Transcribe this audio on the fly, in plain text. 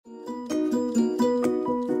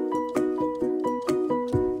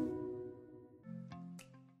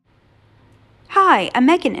Hi, I'm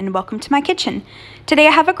Megan and welcome to my kitchen. Today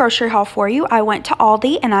I have a grocery haul for you. I went to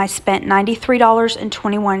Aldi and I spent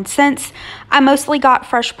 $93.21. I mostly got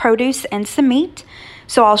fresh produce and some meat.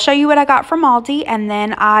 So I'll show you what I got from Aldi and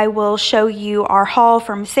then I will show you our haul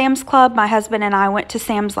from Sam's Club. My husband and I went to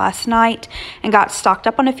Sam's last night and got stocked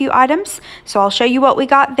up on a few items. So I'll show you what we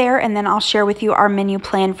got there and then I'll share with you our menu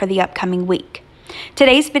plan for the upcoming week.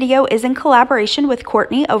 Today's video is in collaboration with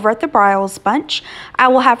Courtney over at the Bryles Bunch. I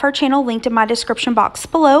will have her channel linked in my description box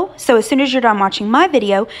below, so as soon as you're done watching my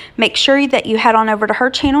video, make sure that you head on over to her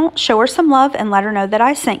channel, show her some love, and let her know that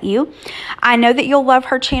I sent you. I know that you'll love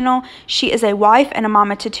her channel. She is a wife and a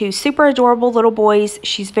mama to two super adorable little boys.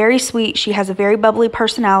 She's very sweet. She has a very bubbly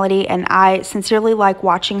personality, and I sincerely like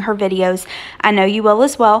watching her videos. I know you will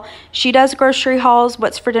as well. She does grocery hauls,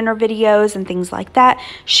 what's for dinner videos, and things like that.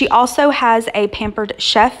 She also has a Pampered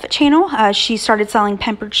Chef channel. She started selling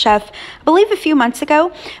Pampered Chef, I believe, a few months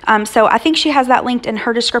ago. So I think she has that linked in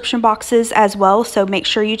her description boxes as well. So make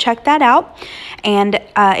sure you check that out. And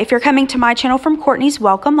if you're coming to my channel from Courtney's,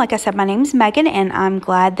 welcome. Like I said, my name's Megan and I'm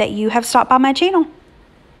glad that you have stopped by my channel.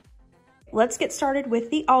 Let's get started with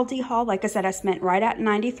the Aldi haul. Like I said, I spent right at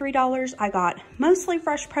 $93. I got mostly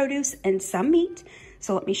fresh produce and some meat.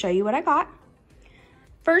 So let me show you what I got.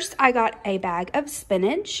 First, I got a bag of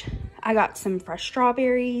spinach. I got some fresh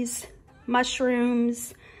strawberries,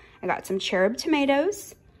 mushrooms. I got some cherub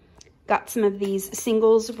tomatoes. Got some of these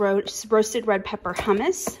singles roasted red pepper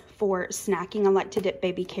hummus for snacking. I like to dip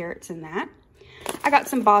baby carrots in that. I got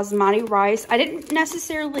some basmati rice. I didn't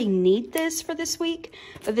necessarily need this for this week,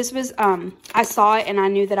 but this was, I saw it and I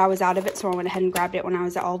knew that I was out of it, so I went ahead and grabbed it when I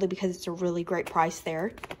was at Aldi because it's a really great price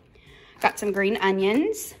there. Got some green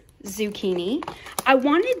onions, zucchini. I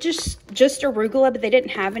wanted just arugula, but they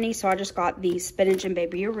didn't have any, so I just got the spinach and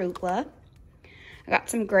baby arugula. I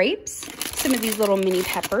got some grapes, some of these little mini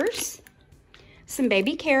peppers, some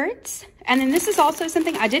baby carrots, and then this is also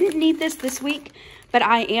something, I didn't need this week, but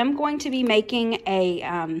I am going to be making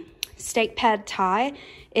a steak pad thai.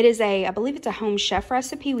 It is I believe it's a home chef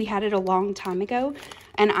recipe. We had it a long time ago,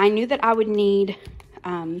 and I knew that I would need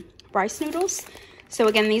rice noodles. So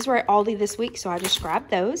again, these were at Aldi this week, so I just grabbed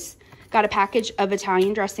those. Got a package of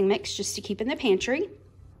Italian dressing mix just to keep in the pantry.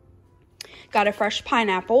 Got a fresh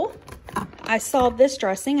pineapple. I saw this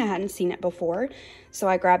dressing. I hadn't seen it before, so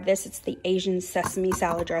I grabbed this. It's the Asian sesame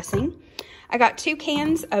salad dressing. I got 2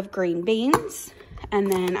 cans of green beans, and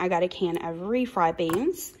then I got a can of refried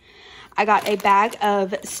beans. I got a bag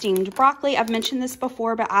of steamed broccoli. I've mentioned this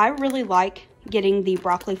before, but I really like getting the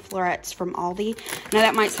broccoli florets from Aldi. Now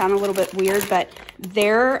that might sound a little bit weird, but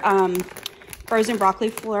their frozen broccoli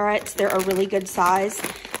florets, they're a really good size.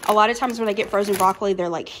 A lot of times when I get frozen broccoli, they're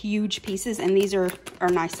like huge pieces, and these are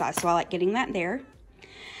nice size, so I like getting that there.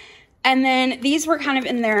 And then these were kind of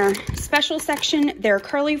in their special section, their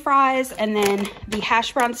curly fries, and then the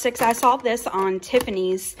hash brown sticks. I saw this on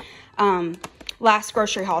Tiffany's last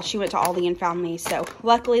grocery haul. She went to Aldi and found these, so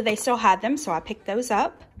luckily they still had them, so I picked those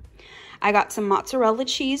up. I got some mozzarella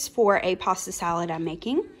cheese for a pasta salad I'm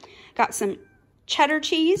making. Got some cheddar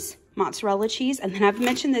cheese, mozzarella cheese, and then I've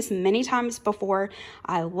mentioned this many times before.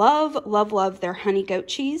 I love their honey goat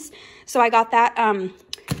cheese. So I got that.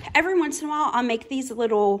 Every once in a while, I'll make these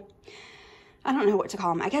little, I don't know what to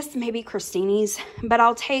call them. I guess maybe crostinis, but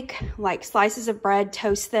I'll take like slices of bread,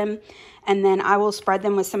 toast them, and then I will spread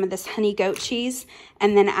them with some of this honey goat cheese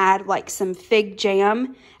and then add like some fig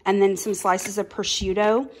jam and then some slices of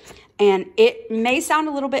prosciutto. And it may sound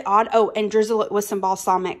a little bit odd. Oh, and drizzle it with some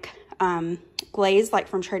balsamic glaze, like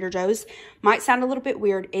from Trader Joe's. Might sound a little bit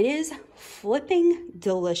weird. It is flipping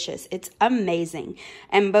delicious. It's amazing.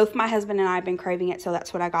 And both my husband and I have been craving it, so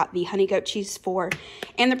that's what I got the honey goat cheese for.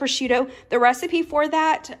 And the prosciutto. The recipe for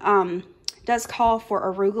that does call for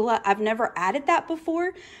arugula. I've never added that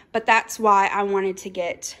before, but that's why I wanted to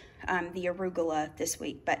get the arugula this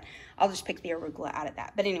week, but I'll just pick the arugula out of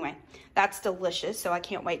that. But anyway, that's delicious, so I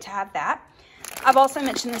can't wait to have that. I've also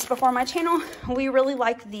mentioned this before on my channel. We really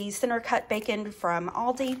like the center cut bacon from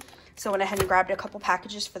Aldi, so I went ahead and grabbed a couple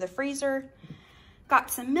packages for the freezer. Got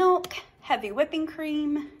some milk, heavy whipping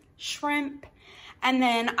cream, shrimp, and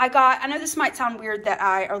then I know this might sound weird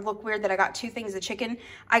or look weird that I got 2 things of chicken.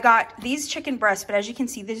 I got these chicken breasts, but as you can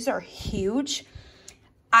see, these are huge.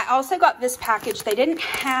 I also got this package. They didn't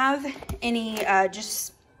have any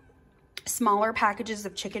just smaller packages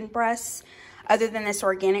of chicken breasts other than this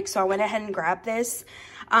organic, so I went ahead and grabbed this.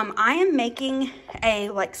 I am making a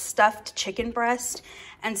like stuffed chicken breast,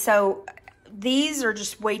 and so these are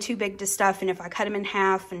just way too big to stuff, and if I cut them in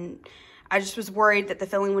half, and I just was worried that the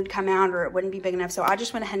filling would come out or it wouldn't be big enough, so I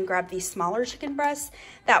just went ahead and grabbed these smaller chicken breasts.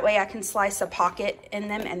 That way I can slice a pocket in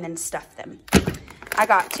them and then stuff them. I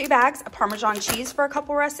got 2 bags of Parmesan cheese for a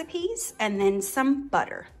couple recipes, and then some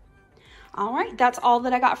butter. All right, that's all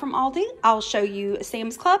that I got from Aldi. I'll show you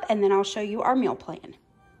Sam's Club, and then I'll show you our meal plan.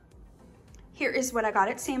 Here is what I got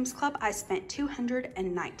at Sam's Club. I spent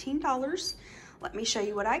 $219. Let me show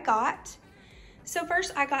you what I got. So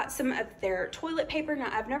first, I got some of their toilet paper. Now,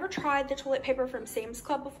 I've never tried the toilet paper from Sam's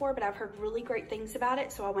Club before, but I've heard really great things about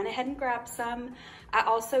it, so I went ahead and grabbed some. I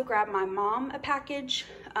also grabbed my mom a package.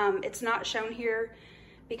 It's not shown here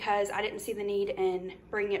because I didn't see the need in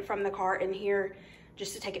bringing it from the car in here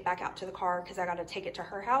just to take it back out to the car because I got to take it to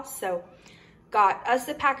her house. So got us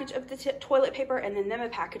a package of the toilet paper and then them a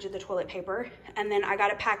package of the toilet paper. And then I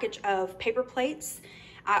got a package of paper plates.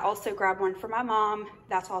 I also grabbed one for my mom.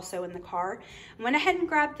 That's also in the car. I went ahead and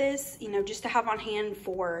grabbed this, you know, just to have on hand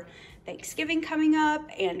for Thanksgiving coming up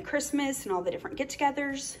and Christmas and all the different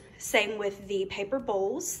get-togethers. Same with the paper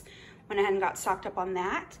bowls. Went ahead and got stocked up on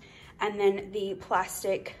that. And then the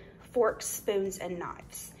plastic forks, spoons, and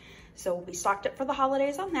knives. So we'll be stocked up for the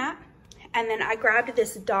holidays on that. And then I grabbed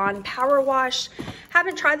this Dawn Power Wash.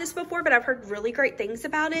 Haven't tried this before, but I've heard really great things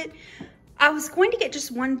about it. I was going to get just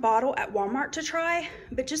one bottle at Walmart to try,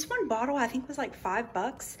 but just one bottle I think was like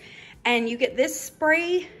 $5. And you get this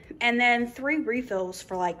spray and then 3 refills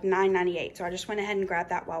for like $9.98. So I just went ahead and grabbed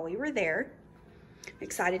that while we were there. I'm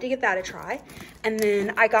excited to give that a try. And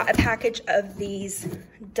then I got a package of these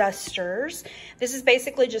dusters. This is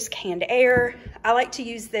basically just canned air. I like to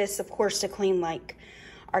use this, of course, to clean like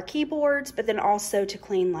our keyboards, but then also to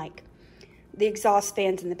clean like the exhaust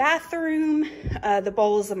fans in the bathroom, the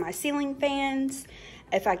bowls of my ceiling fans.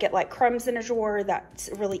 If I get like crumbs in a drawer, that's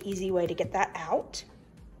a really easy way to get that out.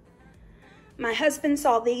 My husband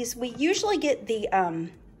saw these. We usually get the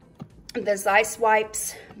Zeiss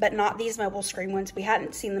wipes, but not these mobile screen ones. We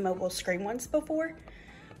hadn't seen the mobile screen ones before.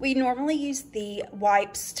 We normally use the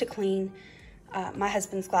wipes to clean my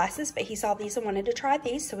husband's glasses, but he saw these and wanted to try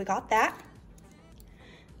these, so we got that.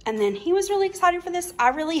 And then he was really excited for this. I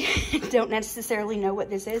really don't necessarily know what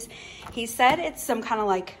this is. He said it's some kind of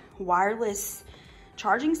like wireless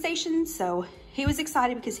charging station. So he was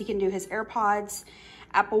excited because he can do his AirPods,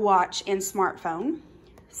 Apple Watch, and smartphone.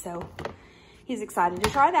 So he's excited to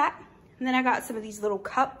try that. And then I got some of these little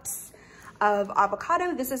cups of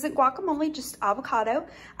avocado. This isn't guacamole, just avocado.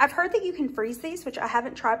 I've heard that you can freeze these, which I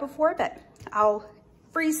haven't tried before, but I'll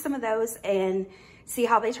freeze some of those and see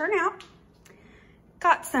how they turn out.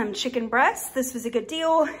 Got some chicken breasts. This was a good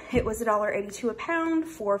deal. It was $1.82 a pound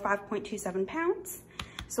for 5.27 pounds.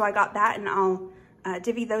 So I got that, and I'll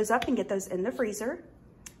divvy those up and get those in the freezer.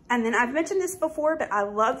 And then I've mentioned this before, but I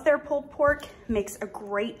love their pulled pork. Makes a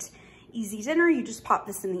great, easy dinner. You just pop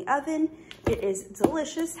this in the oven. It is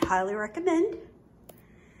delicious. Highly recommend.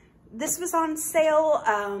 This was on sale.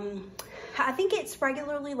 I think it's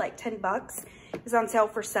regularly like 10 bucks. It was on sale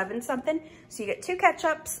for 7 something. So you get 2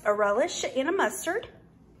 ketchups, a relish, and a mustard.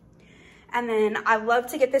 And then I love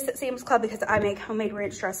to get this at Sam's Club because I make homemade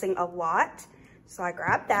ranch dressing a lot. So I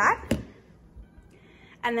grabbed that.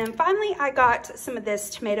 And then finally I got some of this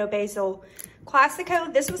tomato basil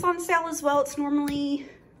Classico. This was on sale as well. It's normally,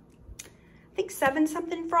 I think 7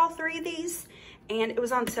 something for all 3 of these. And it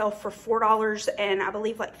was on sale for $4 and I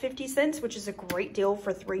believe like 50 cents, which is a great deal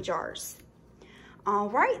for 3 jars. All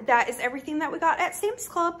right, that is everything that we got at Sam's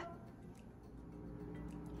Club.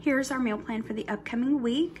 Here's our meal plan for the upcoming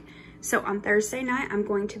week. So on Thursday night, I'm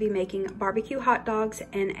going to be making barbecue hot dogs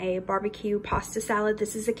and a barbecue pasta salad.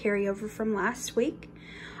 This is a carryover from last week.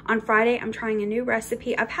 On Friday, I'm trying a new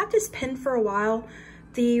recipe. I've had this pinned for a while.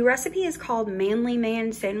 The recipe is called Manly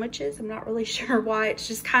Man Sandwiches. I'm not really sure why. It's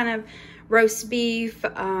just kind of roast beef,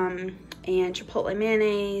 and chipotle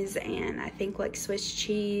mayonnaise, and I think like Swiss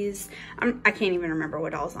cheese. I can't even remember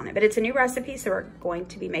what all's on it, but it's a new recipe, so we're going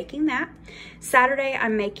to be making that. Saturday,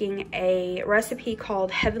 I'm making a recipe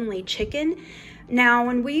called Heavenly Chicken. Now,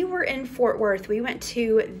 when we were in Fort Worth, we went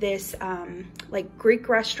to this like Greek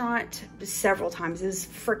restaurant several times. It was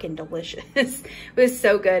freaking delicious. It was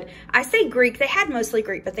so good. I say Greek, they had mostly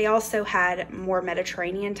Greek, but they also had more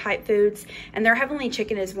Mediterranean type foods. And their Heavenly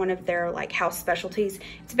Chicken is one of their like house specialties.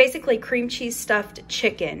 It's basically cream cheese stuffed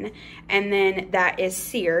chicken, and then that is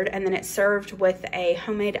seared, and then it's served with a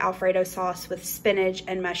homemade Alfredo sauce with spinach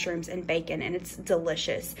and mushrooms and bacon, and it's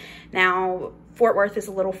delicious. Now, Fort Worth is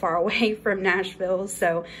a little far away from Nashville,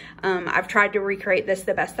 so I've tried to recreate this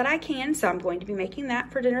the best that I can, so I'm going to be making that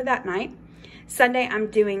for dinner that night. Sunday, I'm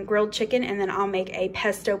doing grilled chicken, and then I'll make a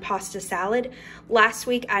pesto pasta salad. Last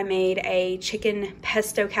week, I made a chicken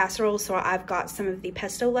pesto casserole, so I've got some of the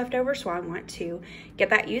pesto left over, so I want to get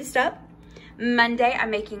that used up. Monday,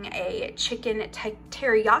 I'm making a chicken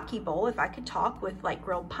teriyaki bowl, if I could talk, with like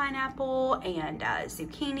grilled pineapple and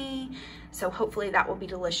zucchini. So hopefully that will be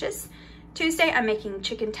delicious. Tuesday, I'm making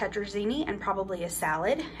chicken tetrazzini and probably a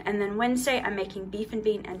salad. And then Wednesday, I'm making beef and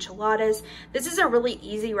bean enchiladas. This is a really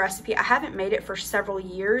easy recipe. I haven't made it for several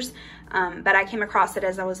years, but I came across it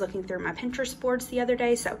as I was looking through my Pinterest boards the other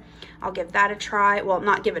day. So I'll give that a try. Well,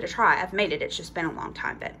 not give it a try. I've made it. It's just been a long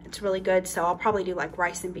time, but it's really good. So I'll probably do like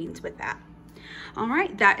rice and beans with that. All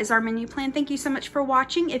right, that is our menu plan. Thank you so much for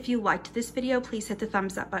watching. If you liked this video, please hit the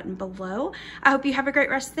thumbs up button below. I hope you have a great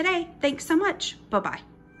rest of the day. Thanks so much. Bye-bye.